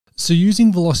So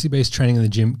using velocity-based training in the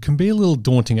gym can be a little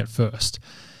daunting at first.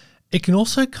 It can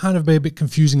also kind of be a bit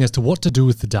confusing as to what to do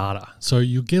with the data. So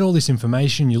you get all this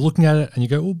information, you're looking at it and you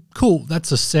go, well, cool,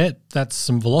 that's a set, that's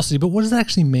some velocity, but what does that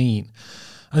actually mean?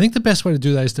 I think the best way to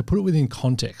do that is to put it within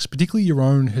context, particularly your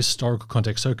own historical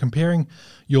context. So comparing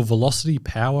your velocity,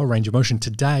 power, range of motion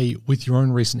today with your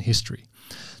own recent history.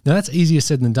 Now that's easier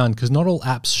said than done because not all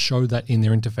apps show that in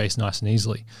their interface nice and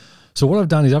easily. So what I've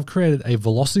done is I've created a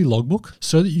velocity logbook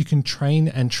so that you can train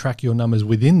and track your numbers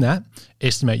within that,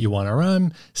 estimate your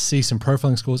 1RM, see some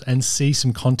profiling scores, and see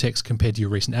some context compared to your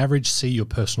recent average, see your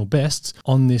personal bests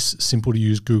on this simple to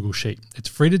use Google Sheet. It's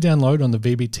free to download on the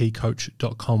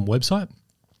vbtcoach.com website.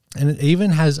 And it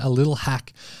even has a little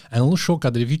hack and a little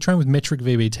shortcut that if you train with metric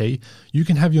VBT, you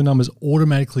can have your numbers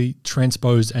automatically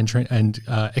transposed and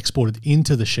exported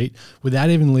into the sheet without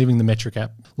even leaving the metric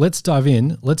app. Let's dive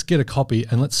in, let's get a copy,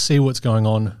 and let's see what's going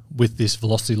on with this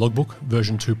velocity logbook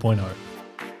version 2.0.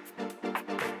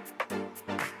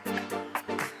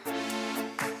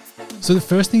 So the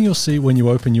first thing you'll see when you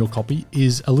open your copy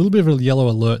is a little bit of a yellow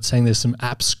alert saying there's some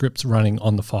app scripts running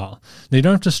on the file. Now you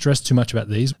don't have to stress too much about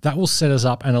these. That will set us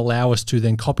up and allow us to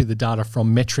then copy the data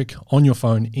from metric on your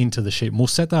phone into the sheet. And we'll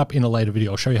set that up in a later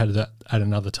video. I'll show you how to do that at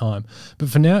another time. But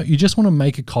for now, you just want to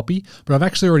make a copy, but I've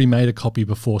actually already made a copy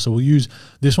before. So we'll use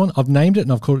this one. I've named it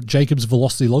and I've called it Jacob's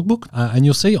Velocity Logbook. And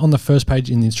you'll see on the first page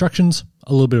in the instructions,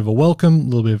 a little bit of a welcome, a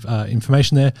little bit of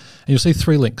information there. And you'll see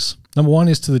 3 links. Number 1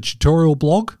 is to the tutorial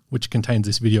blog, which contains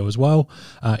this video as well.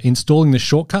 Installing the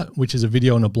shortcut, which is a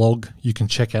video and a blog you can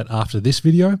check out after this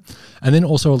video. And then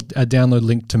also a download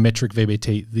link to Metric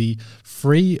VBT, the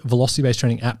free velocity-based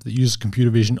training app that uses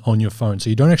computer vision on your phone. So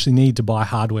you don't actually need to buy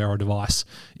hardware or device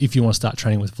if you want to start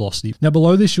training with velocity. Now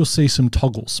below this, you'll see some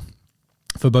toggles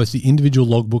for both the individual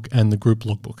logbook and the group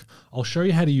logbook. I'll show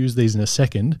you how to use these in a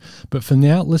second, but for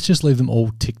now, let's just leave them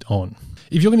all ticked on.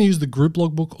 If you're going to use the group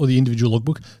logbook or the individual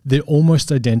logbook, they're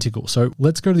almost identical. So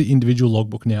let's go to the individual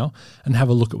logbook now and have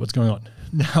a look at what's going on.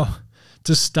 Now,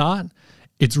 to start,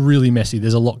 it's really messy.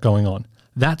 There's a lot going on.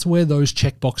 That's where those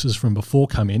checkboxes from before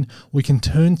come in. We can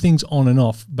turn things on and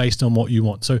off based on what you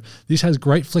want. So this has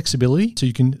great flexibility, so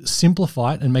you can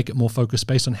simplify it and make it more focused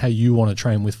based on how you want to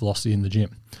train with velocity in the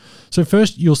gym. So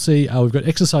first, you'll see we've got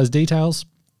exercise details,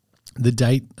 the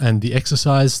date and the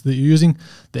exercise that you're using.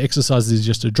 The exercise is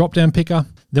just a drop-down picker.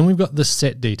 Then we've got the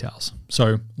set details.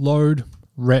 So load,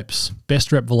 reps,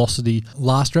 best rep velocity,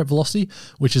 last rep velocity,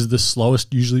 which is the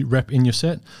slowest usually rep in your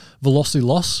set, velocity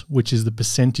loss, which is the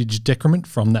percentage decrement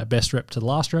from that best rep to the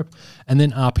last rep, and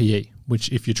then RPE, which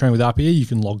if you're training with RPE, you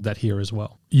can log that here as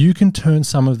well. You can turn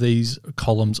some of these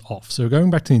columns off. So going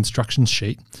back to the instructions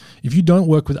sheet, if you don't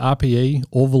work with RPE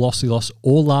or velocity loss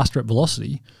or last rep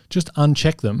velocity, just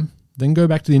uncheck them, then go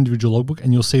back to the individual logbook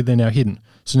and you'll see they're now hidden.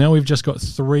 So now we've just got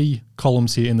 3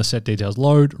 columns here in the set details: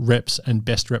 load, reps, and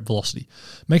best rep velocity.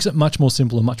 Makes it much more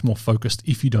simple and much more focused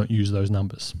if you don't use those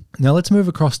numbers. Now let's move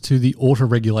across to the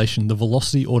auto-regulation, the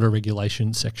velocity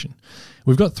auto-regulation section.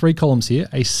 We've got 3 columns here: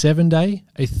 a 7-day,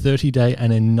 a 30-day,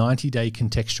 and a 90-day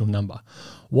contextual number.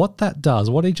 What that does,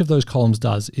 what each of those columns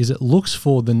does, is it looks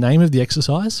for the name of the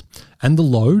exercise and the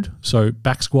load. So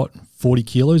back squat, 40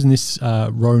 kilos in this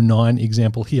row 9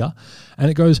 example here. And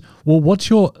it goes, well, what's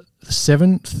your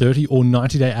 7, 30, or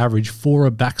 90-day average for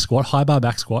a back squat, high bar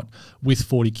back squat with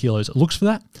 40 kilos? It looks for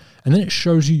that. And then it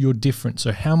shows you your difference.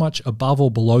 So how much above or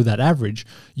below that average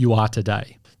you are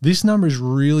today. This number is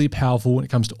really powerful when it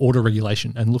comes to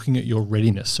auto-regulation and looking at your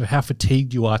readiness. So how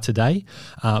fatigued you are today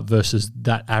versus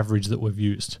that average that we've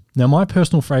used. Now, my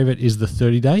personal favorite is the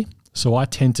 30-day. So I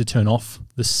tend to turn off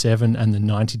the 7 and the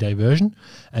 90-day version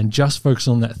and just focus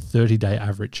on that 30-day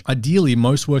average. Ideally,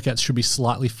 most workouts should be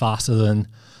slightly faster than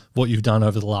what you've done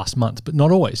over the last month, but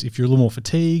not always. If you're a little more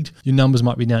fatigued, your numbers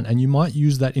might be down, and you might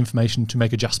use that information to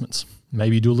make adjustments.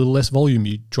 Maybe you do a little less volume,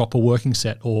 you drop a working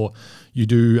set, or you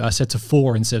do sets of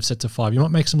 4 instead of sets of 5. You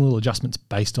might make some little adjustments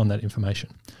based on that information.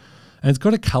 And it's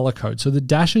got a color code. So the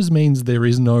dashes means there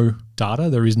is no data,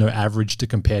 there is no average to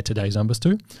compare today's numbers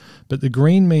to. But the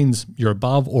green means you're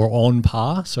above or on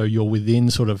par. So you're within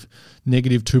sort of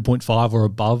negative 2.5 or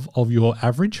above of your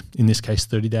average, in this case,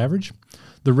 30-day average.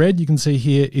 The red you can see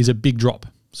here is a big drop.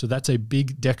 So that's a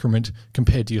big decrement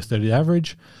compared to your 30-day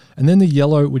average. And then the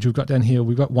yellow, which we've got down here,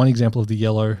 we've got one example of the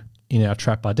yellow in our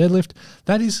trap bar deadlift.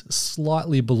 That is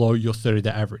slightly below your 30-day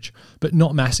average, but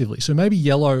not massively. So maybe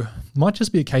yellow might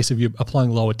just be a case of you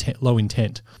applying low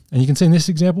intent. And you can see in this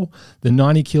example, the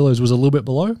 90 kilos was a little bit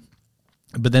below,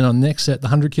 but then on the next set, the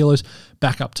 100 kilos,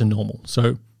 back up to normal.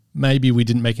 So maybe we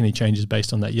didn't make any changes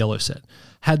based on that yellow set.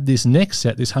 Had this next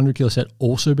set, this 100 kilo set,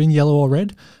 also been yellow or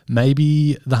red,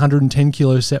 maybe the 110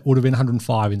 kilo set would have been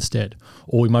 105 instead,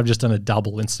 or we might have just done a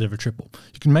double instead of a triple.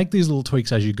 You can make these little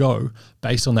tweaks as you go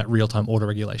based on that real-time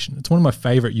auto-regulation. It's one of my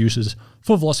favorite uses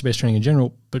for velocity-based training in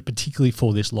general, but particularly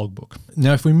for this logbook.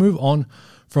 Now, if we move on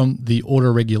from the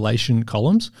auto-regulation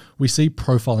columns, we see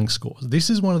profiling scores. This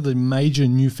is one of the major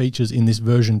new features in this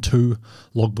version 2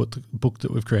 logbook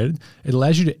that we've created. It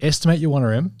allows you to estimate your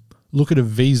 1RM, look at a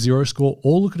V0 score,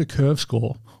 or look at a curve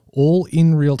score, all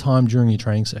in real time during your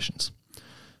training sessions.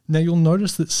 Now you'll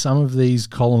notice that some of these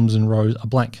columns and rows are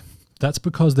blank. That's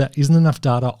because there isn't enough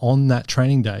data on that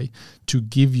training day to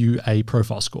give you a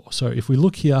profile score. So if we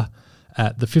look here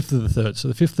at the 5th of the 3rd, so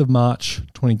the 5th of March,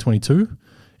 2022,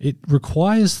 it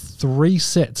requires 3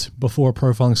 sets before a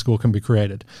profiling score can be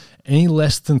created. Any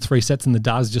less than 3 sets and the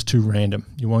data is just too random.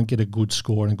 You won't get a good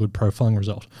score and a good profiling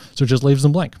result. So it just leaves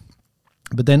them blank.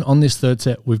 But then on this 3rd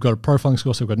set, we've got a profiling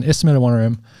score. So we've got an estimated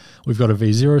 1RM, we've got a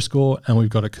V0 score, and we've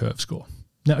got a curve score.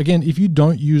 Now, again, if you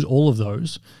don't use all of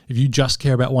those, if you just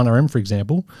care about 1RM, for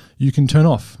example, you can turn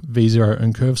off V0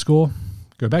 and curve score,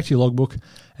 go back to your logbook,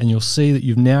 and you'll see that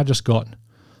you've now just got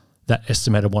that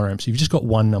estimated 1RM. So you've just got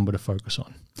one number to focus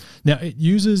on. Now, it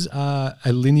uses a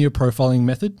linear profiling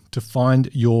method to find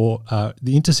your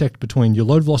the intersect between your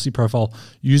load velocity profile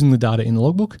using the data in the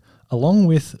logbook, along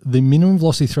with the minimum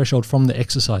velocity threshold from the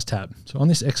exercise tab. So on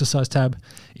this exercise tab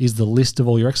is the list of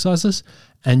all your exercises,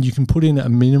 and you can put in a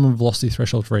minimum velocity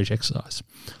threshold for each exercise.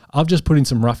 I've just put in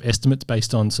some rough estimates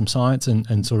based on some science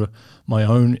and sort of my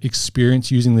own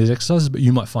experience using these exercises, but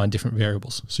you might find different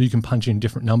variables. So you can punch in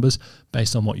different numbers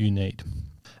based on what you need.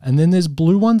 And then there's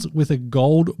blue ones with a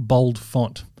gold bold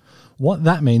font. What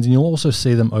that means, and you'll also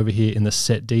see them over here in the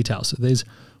set details. So there's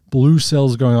blue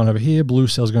cells going on over here, blue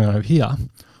cells going on over here.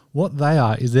 What they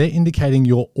are is they're indicating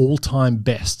your all-time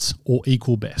bests or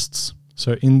equal bests.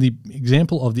 So in the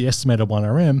example of the estimated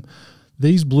 1RM,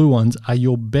 these blue ones are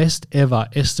your best ever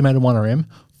estimated 1RM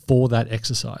for that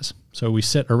exercise. So we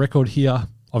set a record here.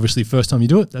 Obviously, first time you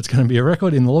do it, that's going to be a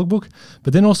record in the logbook.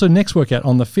 But then also next workout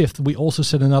on the 5th, we also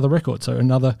set another record. So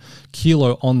another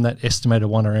kilo on that estimated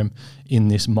 1RM in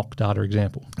this mock data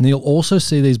example. And you'll also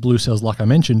see these blue cells, like I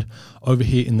mentioned, over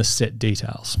here in the set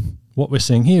details. What we're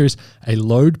seeing here is a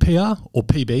load PR or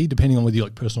PB, depending on whether you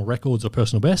like personal records or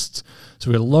personal bests. So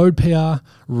we've got a load PR,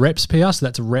 reps PR, so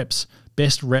that's a reps,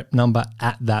 best rep number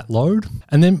at that load.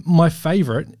 And then my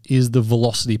favorite is the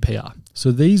velocity PR.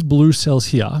 So these blue cells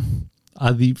here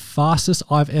are the fastest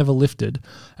I've ever lifted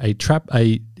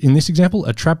in this example,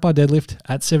 a trap bar deadlift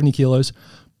at 70 kilos,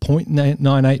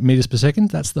 0.98 meters per second.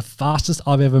 That's the fastest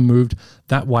I've ever moved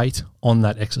that weight on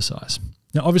that exercise.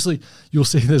 Now, obviously, you'll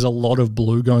see there's a lot of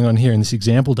blue going on here in this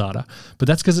example data, but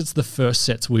that's because it's the first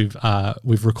sets we've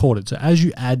recorded. So as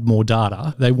you add more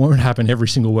data, they won't happen every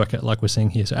single workout like we're seeing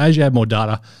here. So as you add more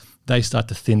data, they start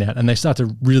to thin out and they start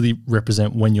to really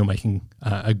represent when you're making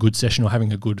a good session or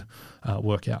having a good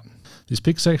workout. This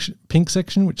pink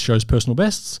section, which shows personal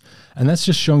bests, and that's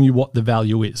just showing you what the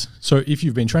value is. So if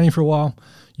you've been training for a while,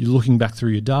 you're looking back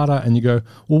through your data and you go,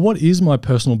 well, what is my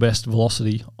personal best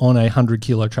velocity on a 100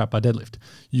 kilo trap bar deadlift?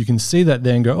 You can see that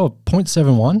there and go, oh,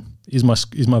 0.71 is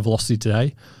my velocity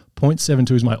today.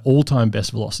 0.72 is my all-time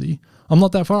best velocity. I'm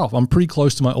not that far off. I'm pretty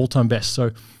close to my all-time best.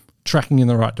 So tracking in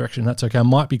the right direction, that's okay. I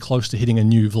might be close to hitting a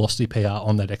new velocity PR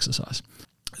on that exercise.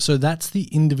 So that's the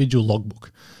individual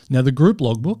logbook. Now the group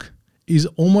logbook is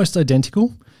almost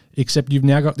identical, except you've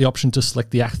now got the option to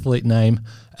select the athlete name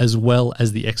as well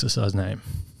as the exercise name.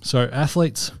 So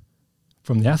athletes,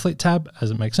 from the athlete tab,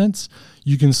 as it makes sense,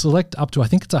 you can select up to, I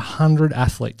think it's 100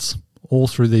 athletes all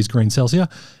through these green cells here,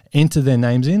 enter their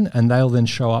names in, and they'll then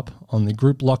show up on the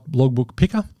group logbook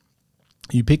picker.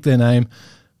 You pick their name,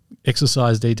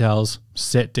 exercise details,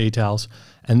 set details,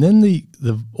 and then the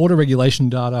auto-regulation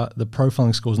data, the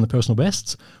profiling scores, and the personal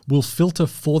bests will filter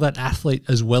for that athlete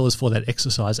as well as for that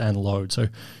exercise and load. So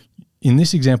in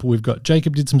this example, we've got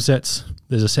Jacob did some sets.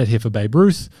 There's a set here for Babe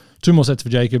Ruth, 2 more sets for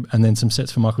Jacob, and then some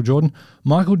sets for Michael Jordan.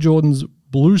 Michael Jordan's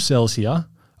blue cells here are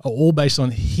all based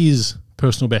on his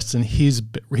personal bests and his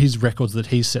records that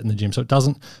he's set in the gym. So it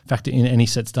doesn't factor in any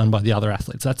sets done by the other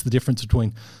athletes. That's the difference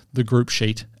between the group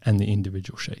sheet and the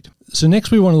individual sheet. So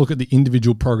next we want to look at the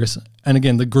individual progress. And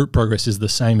again, the group progress is the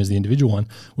same as the individual one.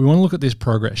 We want to look at this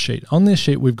progress sheet. On this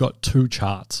sheet, we've got 2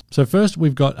 charts. So first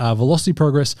we've got velocity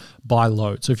progress by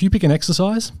load. So if you pick an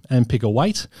exercise and pick a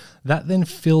weight, that then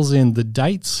fills in the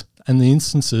dates and the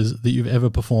instances that you've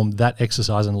ever performed that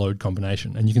exercise and load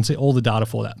combination. And you can see all the data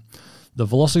for that. the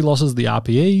velocity losses, the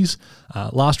RPEs,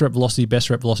 last rep velocity, best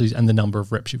rep velocities, and the number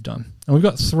of reps you've done. And we've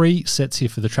got 3 sets here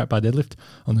for the trap bar deadlift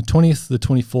on the 20th, the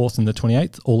 24th, and the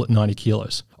 28th, all at 90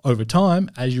 kilos. Over time,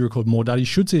 as you record more data, you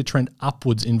should see a trend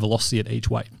upwards in velocity at each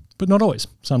weight, but not always.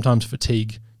 Sometimes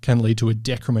fatigue can lead to a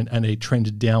decrement and a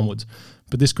trend downwards,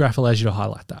 but this graph allows you to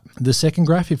highlight that. The second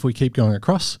graph, if we keep going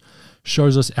across,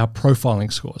 shows us our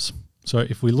profiling scores. So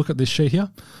if we look at this sheet here,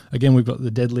 again, we've got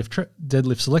the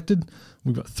deadlift selected,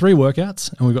 we've got 3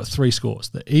 workouts, and we've got 3 scores,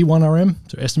 the E1RM,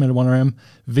 so estimated 1RM,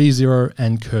 V0,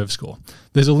 and curve score.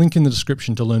 There's a link in the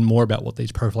description to learn more about what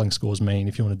these profiling scores mean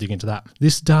if you want to dig into that.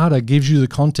 This data gives you the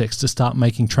context to start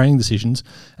making training decisions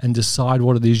and decide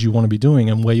what it is you want to be doing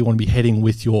and where you want to be heading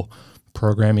with your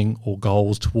programming or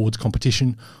goals towards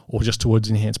competition or just towards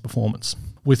enhanced performance.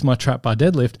 With my trap bar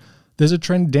deadlift, there's a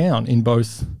trend down in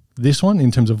both this one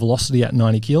in terms of velocity at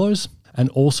 90 kilos and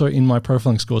also in my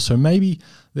profiling score. So maybe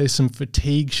there's some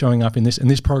fatigue showing up in this, and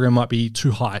this program might be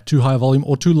too high volume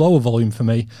or too low a volume for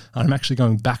me. And I'm actually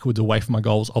going backwards away from my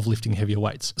goals of lifting heavier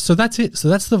weights. So that's it. So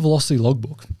that's the velocity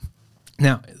logbook.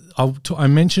 Now, I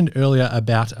mentioned earlier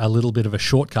about a little bit of a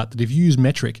shortcut that if you use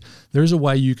metric, there is a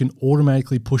way you can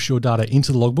automatically push your data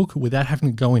into the logbook without having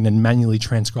to go in and manually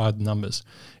transcribe the numbers.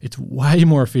 It's way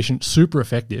more efficient, super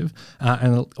effective,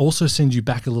 and it'll also send you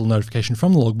back a little notification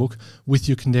from the logbook with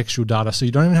your contextual data. So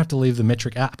you don't even have to leave the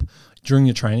metric app during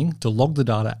your training to log the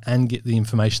data and get the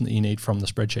information that you need from the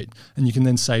spreadsheet. And you can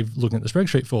then save looking at the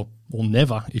spreadsheet for, well,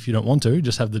 never if you don't want to,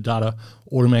 just have the data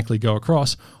automatically go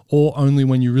across, or only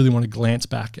when you really want to glance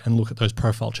back and look at those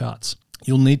profile charts.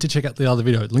 You'll need to check out the other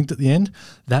video linked at the end.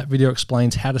 That video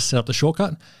explains how to set up the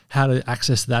shortcut, how to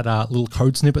access that little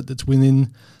code snippet that's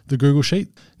within the Google Sheet.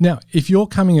 Now, if you're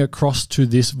coming across to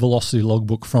this velocity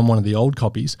logbook from one of the old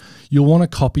copies, you'll want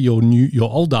to copy your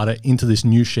old data into this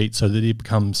new sheet so that it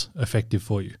becomes effective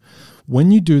for you. When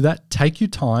you do that, take your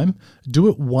time, do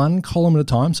it 1 column at a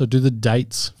time. So do the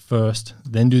dates first,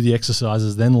 then do the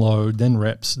exercises, then load, then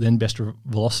reps, then best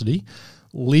velocity.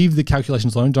 Leave the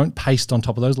calculations alone. Don't paste on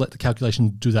top of those. Let the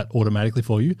calculation do that automatically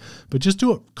for you. But just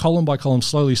do it column by column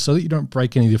slowly so that you don't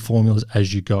break any of the formulas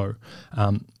as you go.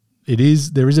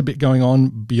 There is a bit going on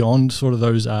beyond sort of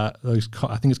those I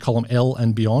think it's column L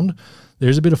and beyond.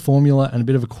 There's a bit of formula and a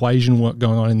bit of equation work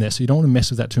going on in there. So you don't want to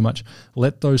mess with that too much.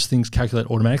 Let those things calculate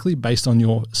automatically based on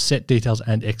your set details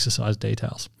and exercise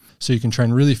details. So you can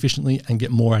train really efficiently and get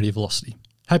more out of your velocity.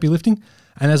 Happy lifting.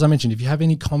 And as I mentioned, if you have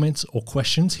any comments or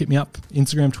questions, hit me up,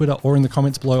 Instagram, Twitter, or in the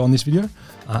comments below on this video.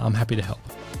 I'm happy to help.